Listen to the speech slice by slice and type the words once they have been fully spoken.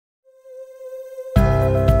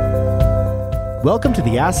Welcome to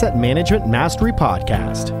the Asset Management Mastery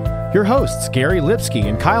Podcast. Your hosts, Gary Lipsky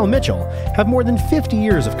and Kyle Mitchell, have more than 50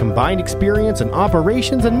 years of combined experience in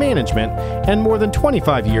operations and management and more than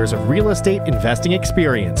 25 years of real estate investing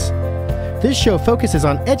experience. This show focuses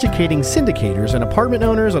on educating syndicators and apartment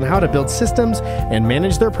owners on how to build systems and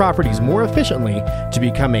manage their properties more efficiently to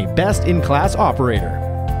become a best-in-class operator.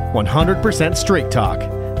 100% straight talk.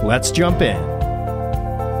 Let's jump in.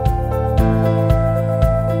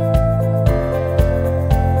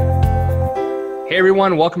 Hey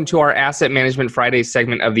everyone, welcome to our Asset Management Friday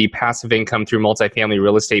segment of the Passive Income Through Multifamily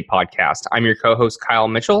Real Estate podcast. I'm your co-host Kyle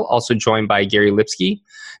Mitchell, also joined by Gary Lipsky.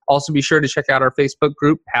 Also be sure to check out our Facebook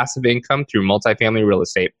group, Passive Income Through Multifamily Real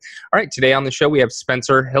Estate. All right, today on the show we have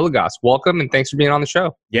Spencer Hilligoss. Welcome and thanks for being on the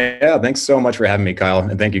show. Yeah, thanks so much for having me, Kyle.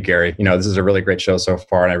 And thank you, Gary. This is a really great show so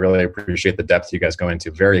far, and I really appreciate the depth you guys go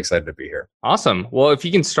into. Very excited to be here. Awesome. Well, if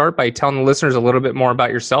you can start by telling the listeners a little bit more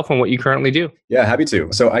about yourself and what you currently do. Yeah, happy to.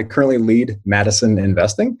 So I currently lead Madison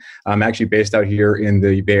Investing. I'm actually based out here in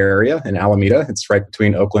the Bay Area in Alameda. It's right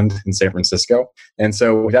between Oakland and San Francisco. And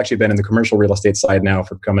so we've actually been in the commercial real estate side now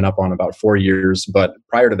for coming up on about 4 years. But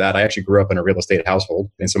prior to that, I actually grew up in a real estate household.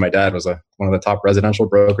 And so my dad was one of the top residential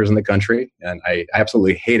brokers in the country. And I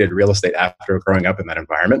absolutely hated real estate after growing up in that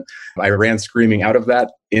environment. I ran screaming out of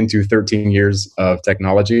that into 13 years of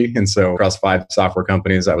technology. And so across 5 software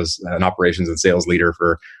companies, I was an operations and sales leader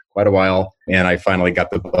for quite a while. And I finally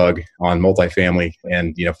got the bug on multifamily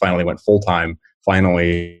and, finally went full-time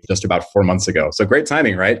just about 4 months ago. So great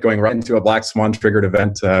timing, right? Going right into a black swan triggered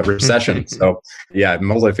event recession. So yeah,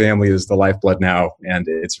 multifamily is the lifeblood now. And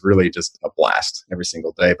it's really just a blast every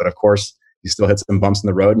single day. But of course, you still hit some bumps in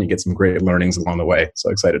the road and you get some great learnings along the way. So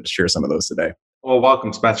excited to share some of those today. Well,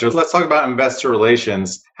 welcome, Spencer. Let's talk about investor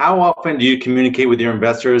relations. How often do you communicate with your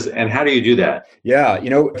investors and how do you do that? Yeah,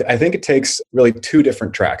 I think it takes really 2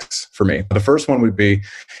 different tracks for me. The first one would be,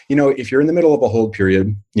 if you're in the middle of a hold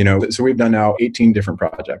period, so we've done now 18 different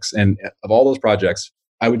projects. And of all those projects,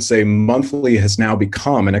 I would say monthly has now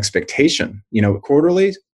become an expectation.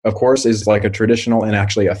 Quarterly, of course, is like a traditional and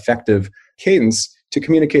actually effective cadence to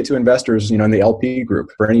communicate to investors, in the LP group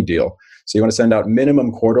for any deal. So you want to send out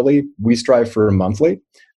minimum quarterly. We strive for monthly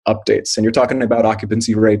updates. And you're talking about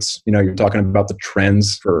occupancy rates. You're talking about the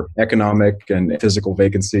trends for economic and physical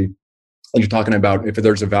vacancy. And you're talking about if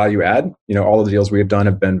there's a value add. All of the deals we have done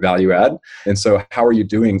have been value add. And so how are you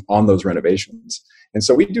doing on those renovations? And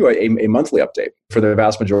so we do a monthly update for the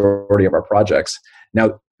vast majority of our projects.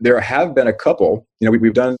 Now, there have been a couple,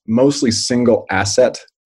 we've done mostly single asset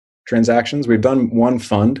transactions. We've done one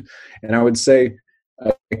fund. And I would say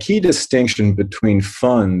a key distinction between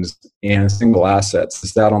funds and single assets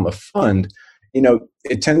is that on the fund,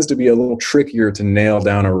 it tends to be a little trickier to nail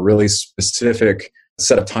down a really specific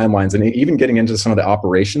set of timelines. And even getting into some of the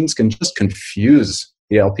operations can just confuse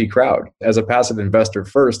the LP crowd. As a passive investor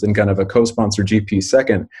first and kind of a co-sponsor GP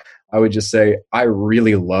second, I would just say, I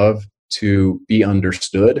really love to be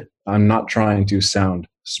understood. I'm not trying to sound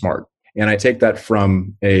smart. And I take that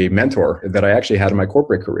from a mentor that I actually had in my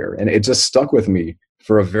corporate career. And it just stuck with me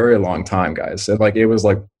for a very long time, guys. So it was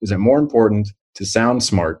like, is it more important to sound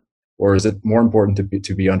smart or is it more important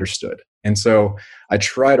to be understood? And so I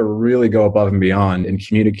try to really go above and beyond and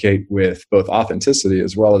communicate with both authenticity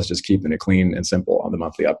as well as just keeping it clean and simple on the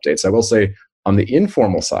monthly updates. I will say on the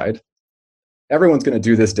informal side, everyone's going to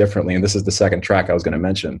do this differently. And this is the second track I was going to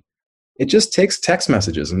mention. It just takes text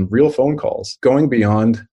messages and real phone calls. Going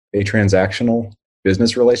beyond a transactional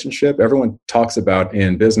business relationship. Everyone talks about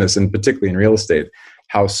in business and particularly in real estate,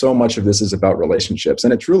 how so much of this is about relationships.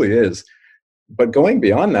 And it truly is. But going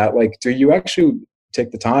beyond that, do you actually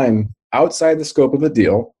take the time outside the scope of the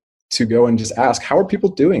deal to go and just ask, how are people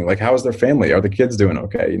doing? How is their family? Are the kids doing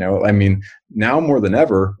okay? Now more than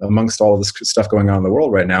ever, amongst all of this stuff going on in the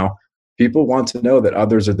world right now, people want to know that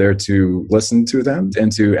others are there to listen to them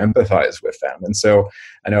and to empathize with them. And so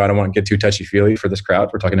I know I don't want to get too touchy-feely for this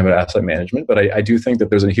crowd. We're talking about asset management, but I do think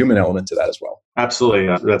that there's a human element to that as well. Absolutely.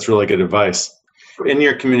 That's really good advice. In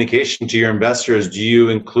your communication to your investors, do you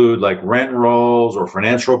include rent rolls or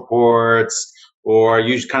financial reports, or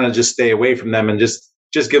you kind of just stay away from them and just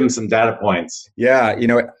give them some data points? Yeah.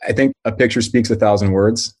 I think a picture speaks 1,000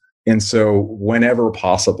 words. And so whenever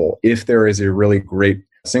possible, if there is a really great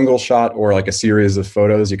single shot or a series of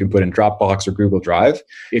photos you can put in Dropbox or Google Drive.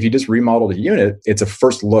 If you just remodeled a unit, it's a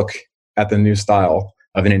first look at the new style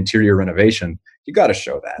of an interior renovation. You got to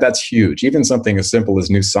show that. That's huge. Even something as simple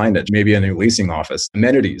as new signage, maybe a new leasing office,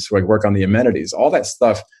 amenities, work on the amenities, all that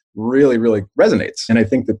stuff really, really resonates. And I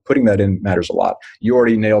think that putting that in matters a lot. You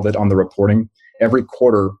already nailed it on the reporting. every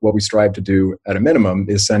quarter, what we strive to do at a minimum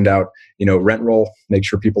is send out, rent roll, make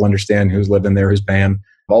sure people understand who's living there, who's paying.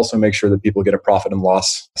 Also make sure that people get a profit and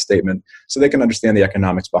loss statement so they can understand the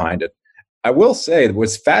economics behind it. I will say that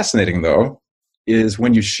what's fascinating, though, is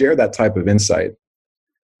when you share that type of insight,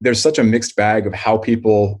 there's such a mixed bag of how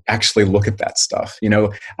people actually look at that stuff.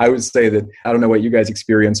 I would say that, I don't know what you guys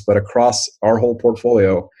experience, but across our whole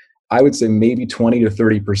portfolio, I would say maybe 20 to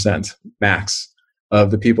 30% max of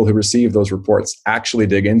the people who receive those reports actually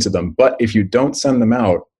dig into them. But if you don't send them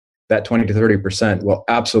out, that 20 to 30% will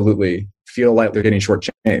absolutely feel like they're getting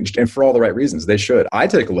shortchanged. And for all the right reasons, they should. I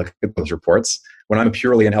take a look at those reports when I'm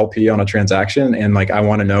purely an LP on a transaction and I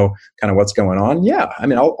want to know kind of what's going on. Yeah,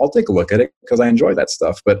 I'll take a look at it because I enjoy that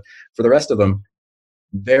stuff. But for the rest of them,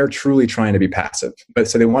 they're truly trying to be passive. But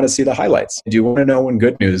so they want to see the highlights. Do you want to know when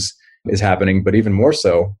good news is happening? But even more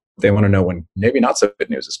so, they want to know when maybe not so good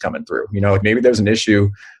news is coming through. Maybe there's an issue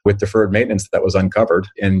with deferred maintenance that was uncovered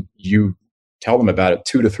and you tell them about it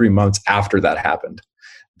 2 to 3 months after that happened.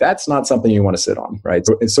 That's not something you want to sit on, right?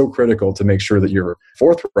 So it's so critical to make sure that you're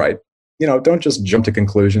forthright. Don't just jump to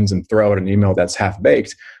conclusions and throw out an email that's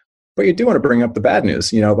half-baked, but you do want to bring up the bad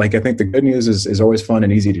news. I think the good news is always fun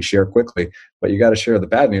and easy to share quickly, but you got to share the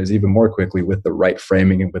bad news even more quickly with the right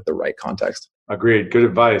framing and with the right context. Agreed. Good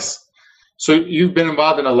advice. So you've been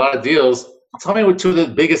involved in a lot of deals. Tell me what 2 of the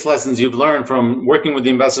biggest lessons you've learned from working with the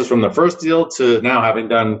investors from the first deal to now having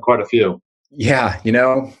done quite a few. Yeah,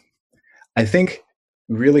 I think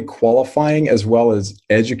really qualifying as well as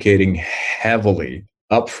educating heavily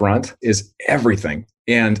upfront is everything.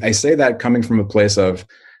 And I say that coming from a place of,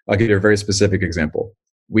 I'll give you a very specific example.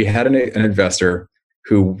 We had an investor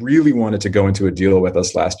who really wanted to go into a deal with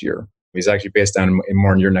us last year. He's actually based down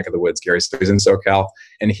more in your neck of the woods, Gary. So he's in SoCal,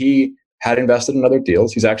 and he had invested in other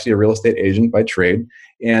deals. He's actually a real estate agent by trade.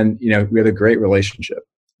 And, we had a great relationship.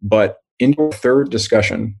 But in our third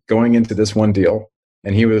discussion, going into this one deal,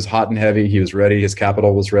 and he was hot and heavy, he was ready, his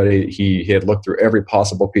capital was ready, he had looked through every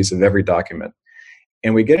possible piece of every document.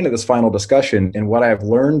 And we get into this final discussion, and what I've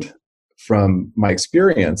learned from my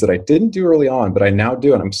experience that I didn't do early on, but I now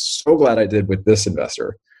do, and I'm so glad I did with this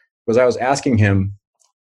investor, was I was asking him,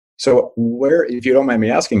 so if you don't mind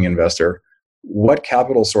me asking, investor, what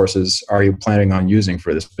capital sources are you planning on using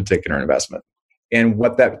for this particular investment? And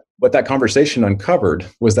what that conversation uncovered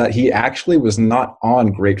was that he actually was not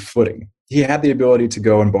on great footing. He had the ability to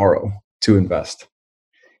go and borrow to invest.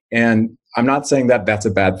 And I'm not saying that that's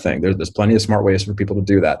a bad thing. There's plenty of smart ways for people to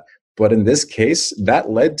do that. But in this case, that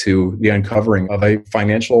led to the uncovering of a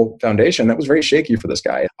financial foundation that was very shaky for this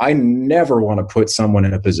guy. I never want to put someone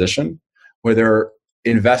in a position where they're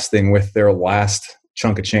investing with their last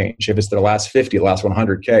chunk of change, if it's their last 50, last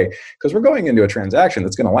 100K, because we're going into a transaction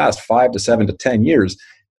that's going to last 5 to 7 to 10 years.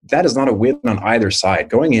 That is not a win on either side.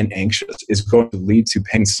 Going in anxious is going to lead to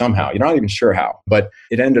pain somehow. You're not even sure how, but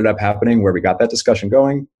it ended up happening where we got that discussion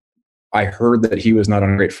going. I heard that he was not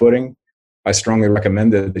on great footing. I strongly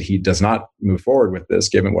recommended that he does not move forward with this,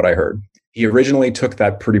 given what I heard. He originally took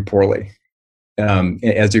that pretty poorly,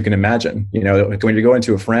 as you can imagine. When you go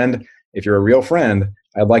into a friend, if you're a real friend,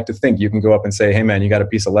 I'd like to think you can go up and say, hey man, you got a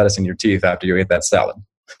piece of lettuce in your teeth after you ate that salad.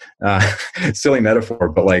 Silly metaphor,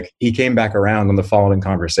 but he came back around on the following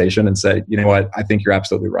conversation and said, you know what, I think you're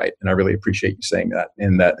absolutely right. And I really appreciate you saying that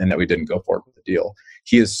and that we didn't go forward with the deal.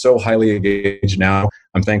 He is so highly engaged now.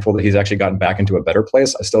 I'm thankful that he's actually gotten back into a better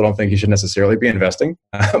place. I still don't think he should necessarily be investing,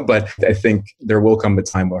 but I think there will come a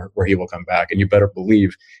time where he will come back. And you better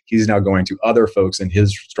believe he's now going to other folks in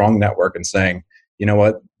his strong network and saying, you know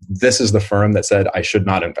what, this is the firm that said I should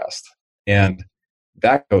not invest. And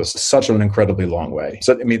that goes such an incredibly long way.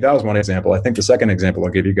 So, that was one example. I think the second example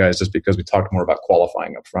I'll give you guys, just because we talked more about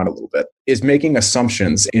qualifying up front a little bit, is making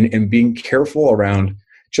assumptions and being careful around,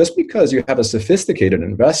 just because you have a sophisticated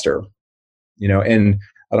investor, and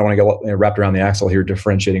I don't want to get wrapped around the axle here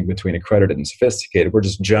differentiating between accredited and sophisticated. We're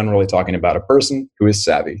just generally talking about a person who is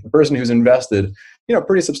savvy, a person who's invested,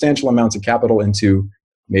 pretty substantial amounts of capital into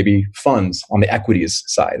maybe funds on the equities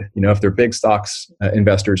side. If they're big stocks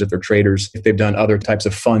investors, if they're traders, if they've done other types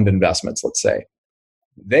of fund investments, let's say,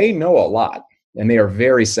 they know a lot and they are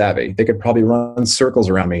very savvy. They could probably run circles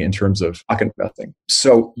around me in terms of stock investing.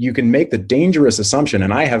 So you can make the dangerous assumption,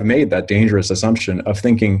 and I have made that dangerous assumption of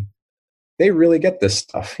thinking they really get this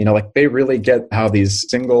stuff. They really get how these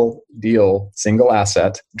single deal, single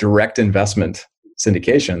asset, direct investment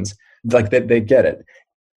syndications, they get it.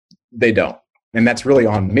 They don't. And that's really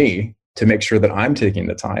on me to make sure that I'm taking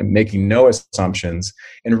the time, making no assumptions,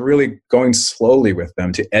 and really going slowly with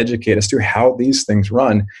them to educate us to how these things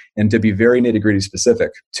run and to be very nitty-gritty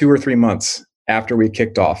specific. 2 or 3 months after we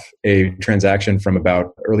kicked off a transaction from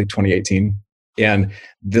about early 2018, And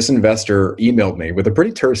this investor emailed me with a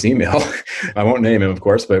pretty terse email. I won't name him, of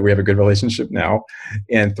course, but we have a good relationship now.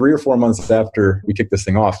 And 3 or 4 months after we kicked this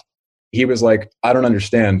thing off, he was like, I don't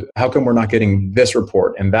understand. How come we're not getting this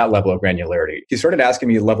report and that level of granularity? He started asking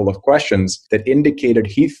me a level of questions that indicated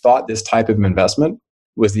he thought this type of investment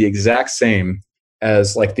was the exact same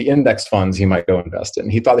as like the index funds he might go invest in.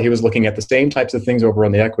 He thought that he was looking at the same types of things over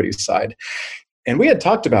on the equity side. And we had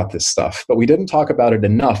talked about this stuff, but we didn't talk about it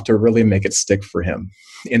enough to really make it stick for him.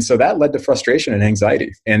 And so that led to frustration and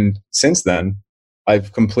anxiety. And since then,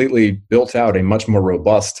 I've completely built out a much more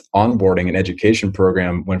robust onboarding and education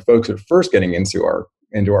program when folks are first getting into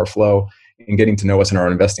our flow and getting to know us in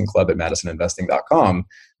our investing club at MadisonInvesting.com,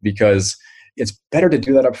 because it's better to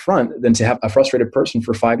do that up front than to have a frustrated person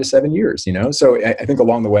for 5 to 7 years, So I think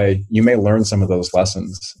along the way, you may learn some of those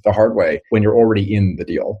lessons the hard way when you're already in the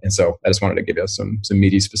deal. And so I just wanted to give you some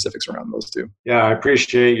meaty specifics around those two. Yeah, I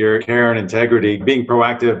appreciate your care and integrity, being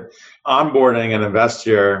proactive, onboarding an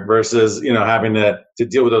investor versus, having to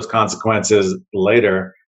deal with those consequences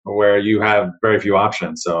later where you have very few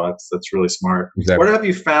options. So that's really smart. Exactly. What have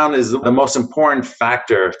you found is the most important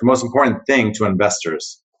factor, the most important thing to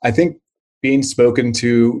investors? I think being spoken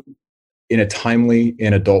to in a timely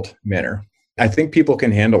and adult manner. I think people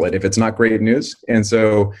can handle it if it's not great news. And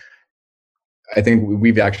so I think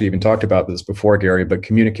we've actually even talked about this before, Gary, but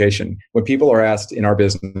communication. When people are asked in our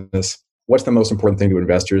business, what's the most important thing to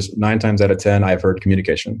investors? 9 times out of 10, I've heard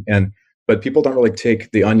communication. But people don't really take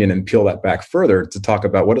the onion and peel that back further to talk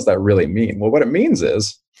about what does that really mean? Well, what it means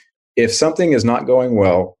is if something is not going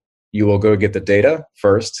well, you will go get the data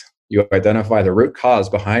first. You identify the root cause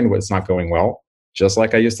behind what's not going well, just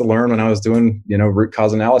like I used to learn when I was doing, root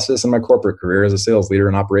cause analysis in my corporate career as a sales leader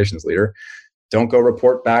and operations leader. Don't go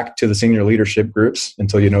report back to the senior leadership groups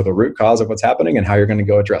until you know the root cause of what's happening and how you're going to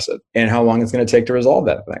go address it and how long it's going to take to resolve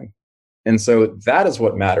that thing. And so that is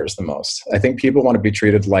what matters the most. I think people want to be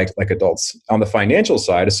treated like adults. On the financial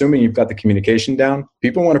side, assuming you've got the communication down,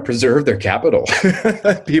 people want to preserve their capital.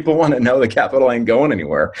 People want to know the capital ain't going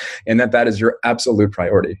anywhere and that is your absolute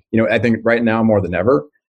priority. I think right now more than ever,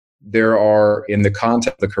 there are, in the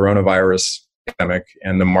context of the coronavirus pandemic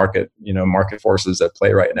and the market forces at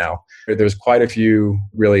play right now, there's quite a few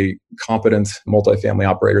really competent multifamily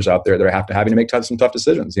operators out there that are having to make some tough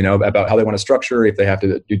decisions, about how they want to structure, if they have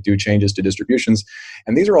to do changes to distributions.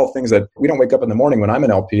 And these are all things that we don't wake up in the morning when I'm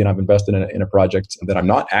an LP and I've invested in a project that I'm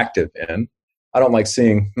not active in. I don't like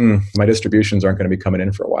seeing, my distributions aren't going to be coming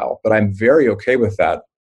in for a while, but I'm very okay with that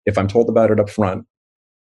if I'm told about it up front.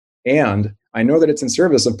 And I know that it's in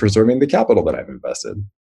service of preserving the capital that I've invested.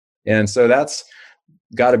 And so that's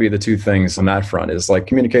got to be the two things on that front is like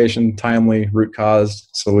communication, timely, root cause,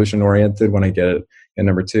 solution oriented when I get it. And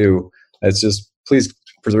number 2, it's just please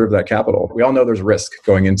preserve that capital. We all know there's risk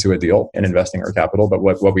going into a deal and investing our capital, but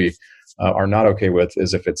what we are not okay with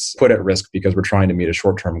is if it's put at risk because we're trying to meet a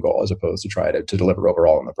short-term goal as opposed to try to deliver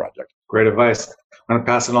overall on the project. Great advice. I'm going to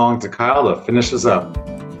pass it along to Kyle to finish this up.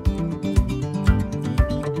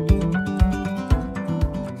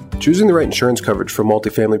 Choosing the right insurance coverage for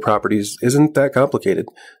multifamily properties isn't that complicated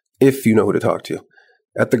if you know who to talk to.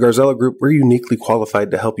 At the Garzella Group, we're uniquely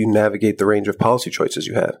qualified to help you navigate the range of policy choices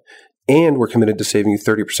you have, and we're committed to saving you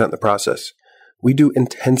 30% in the process. We do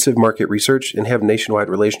intensive market research and have nationwide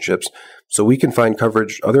relationships, so we can find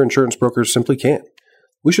coverage other insurance brokers simply can't.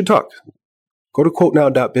 We should talk. Go to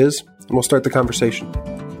quotenow.biz and we'll start the conversation.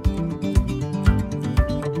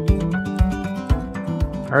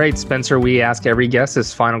 All right, Spencer, we ask every guest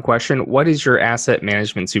this final question. What is your asset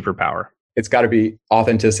management superpower? It's got to be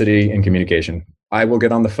authenticity and communication. I will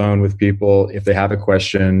get on the phone with people if they have a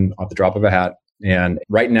question at the drop of a hat. And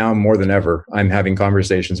right now, more than ever, I'm having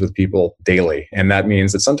conversations with people daily. And that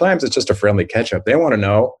means that sometimes it's just a friendly catch-up. They want to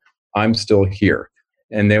know I'm still here.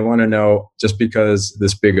 And they want to know just because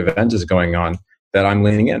this big event is going on that I'm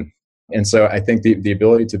leaning in. And so I think the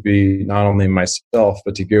ability to be not only myself,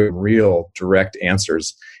 but to give real direct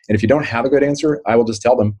answers. And if you don't have a good answer, I will just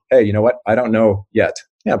tell them, hey, you know what? I don't know yet.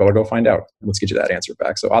 Yeah, but I'll go find out. Let's get you that answer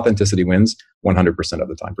back. So authenticity wins 100% of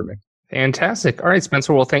the time for me. Fantastic. All right,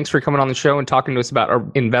 Spencer. Well, thanks for coming on the show and talking to us about our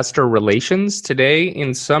investor relations. Today,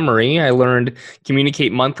 in summary, I learned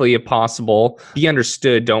communicate monthly if possible. Be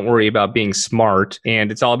understood. Don't worry about being smart.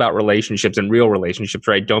 And it's all about relationships and real relationships,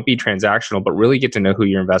 right? Don't be transactional, but really get to know who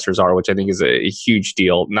your investors are, which I think is a huge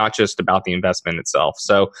deal, not just about the investment itself.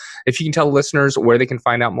 So if you can tell listeners where they can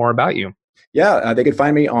find out more about you. Yeah, they can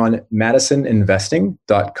find me on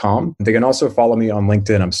MadisonInvesting.com. They can also follow me on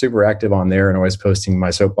LinkedIn. I'm super active on there and always posting my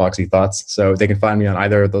soapboxy thoughts. So they can find me on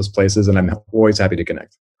either of those places, and I'm always happy to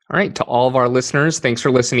connect. All right, to all of our listeners, thanks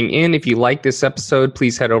for listening in. If you like this episode,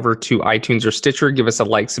 please head over to iTunes or Stitcher, give us a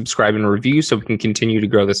like, subscribe, and review so we can continue to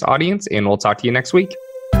grow this audience, and we'll talk to you next week.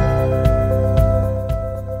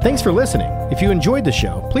 Thanks for listening. If you enjoyed the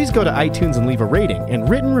show, please go to iTunes and leave a rating and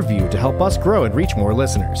written review to help us grow and reach more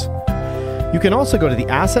listeners. You can also go to the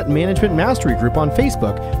Asset Management Mastery Group on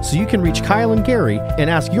Facebook so you can reach Kyle and Gary and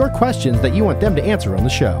ask your questions that you want them to answer on the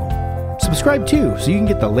show. Subscribe too so you can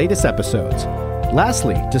get the latest episodes.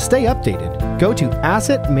 Lastly, to stay updated, go to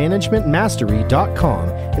assetmanagementmastery.com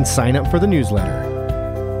and sign up for the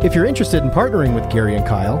newsletter. If you're interested in partnering with Gary and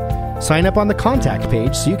Kyle, sign up on the contact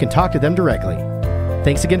page so you can talk to them directly.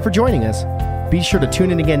 Thanks again for joining us. Be sure to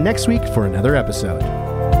tune in again next week for another episode.